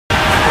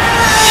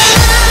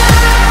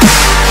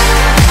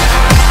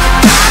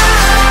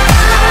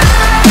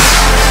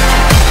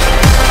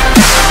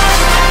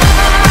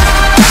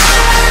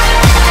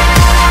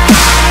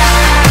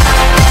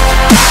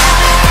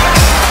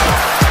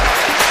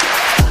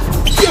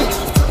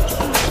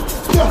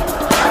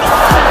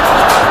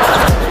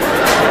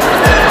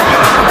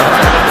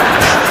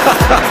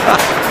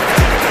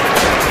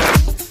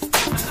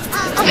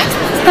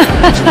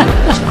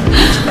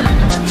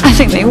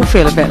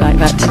feel a bit like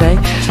that today.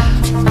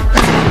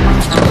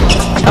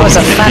 That was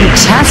a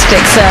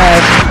fantastic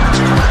serve.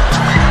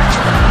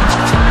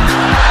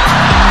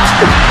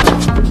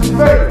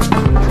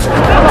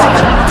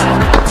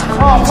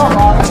 Oh, come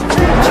on.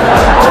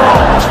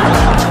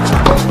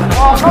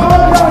 Oh, come on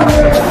down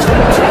here.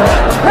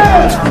 Hit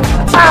it.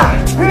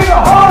 Hit it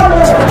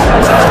harder.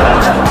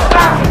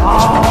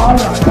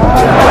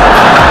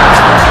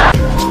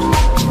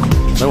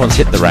 No one's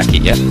hit the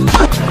racket yet.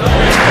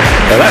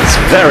 Well, that's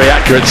very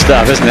accurate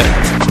stuff, isn't it?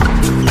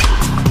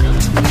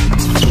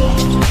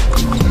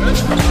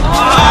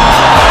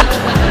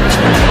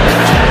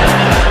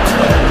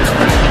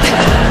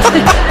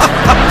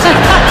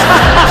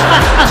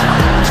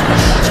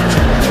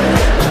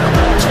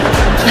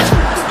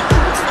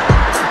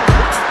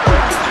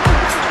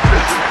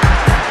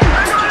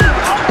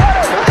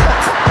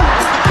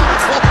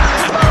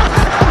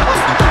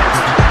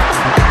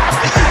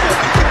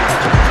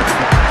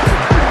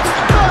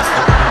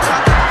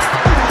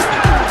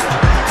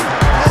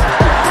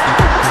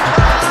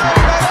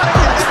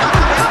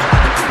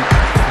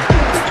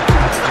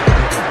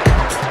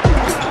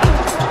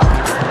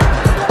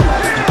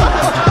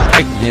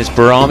 Here's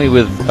Bahrami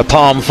with a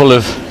palm full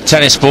of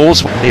tennis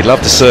balls. He'd love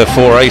to serve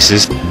 4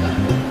 aces.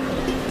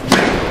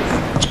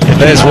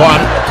 There's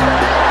one.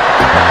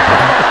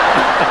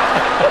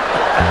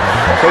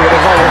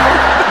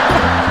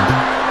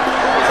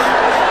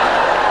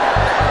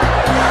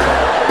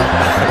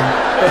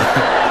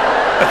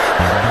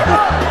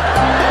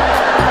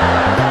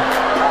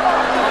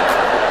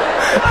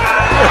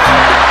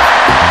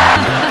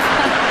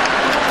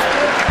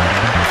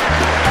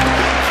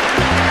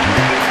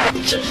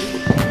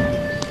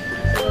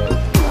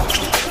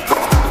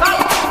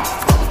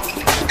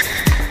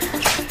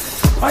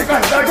 I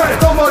got it.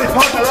 Don't worry,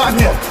 partner, I'm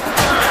here.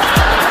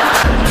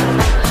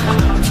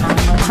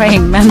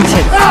 Praying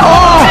mantis.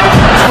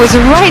 Oh! It was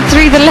right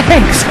through the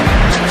legs.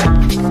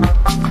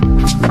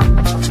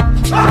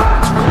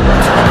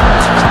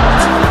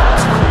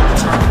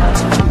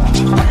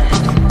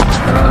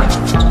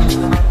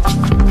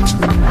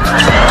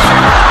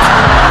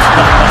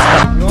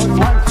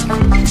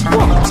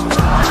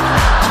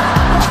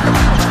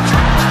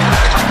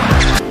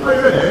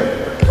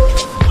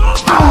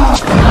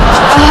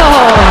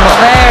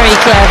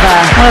 Clever.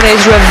 One of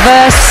those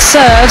reverse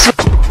serves.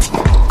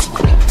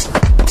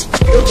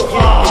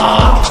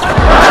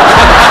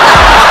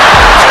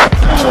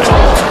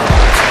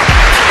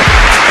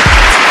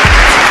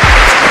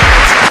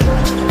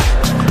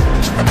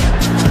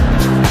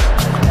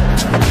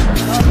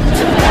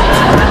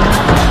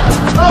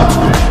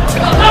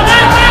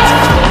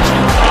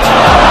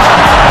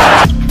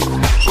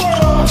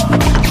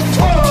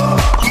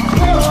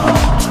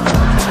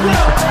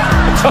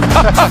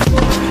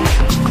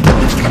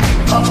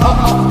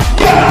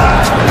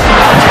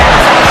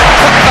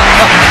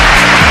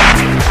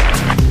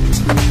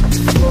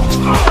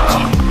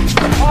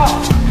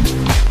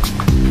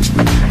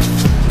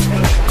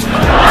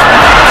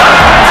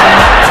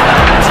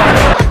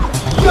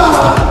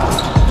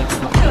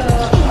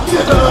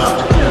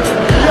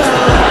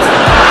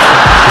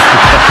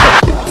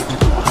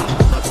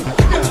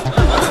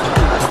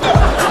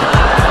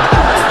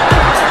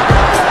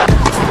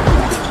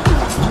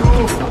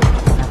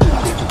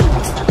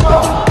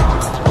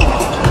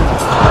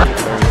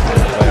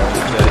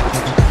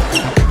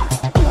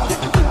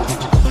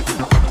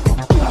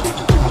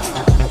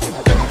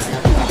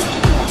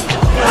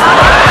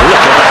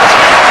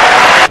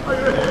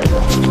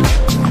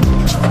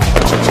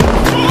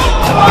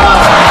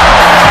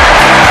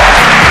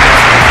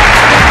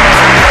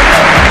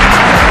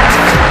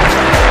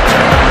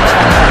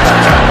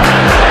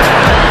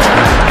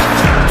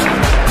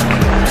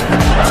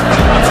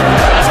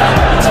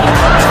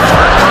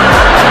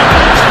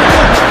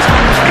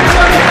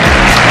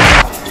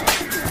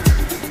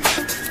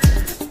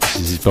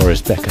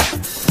 Boris Becker.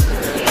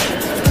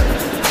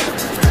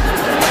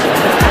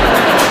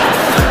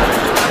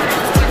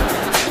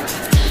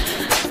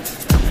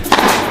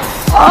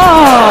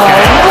 Oh,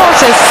 what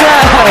a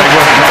serve!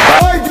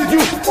 Why did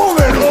you move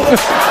it?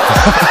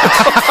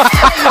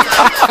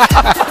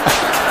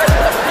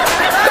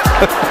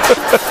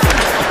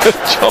 Good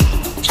job.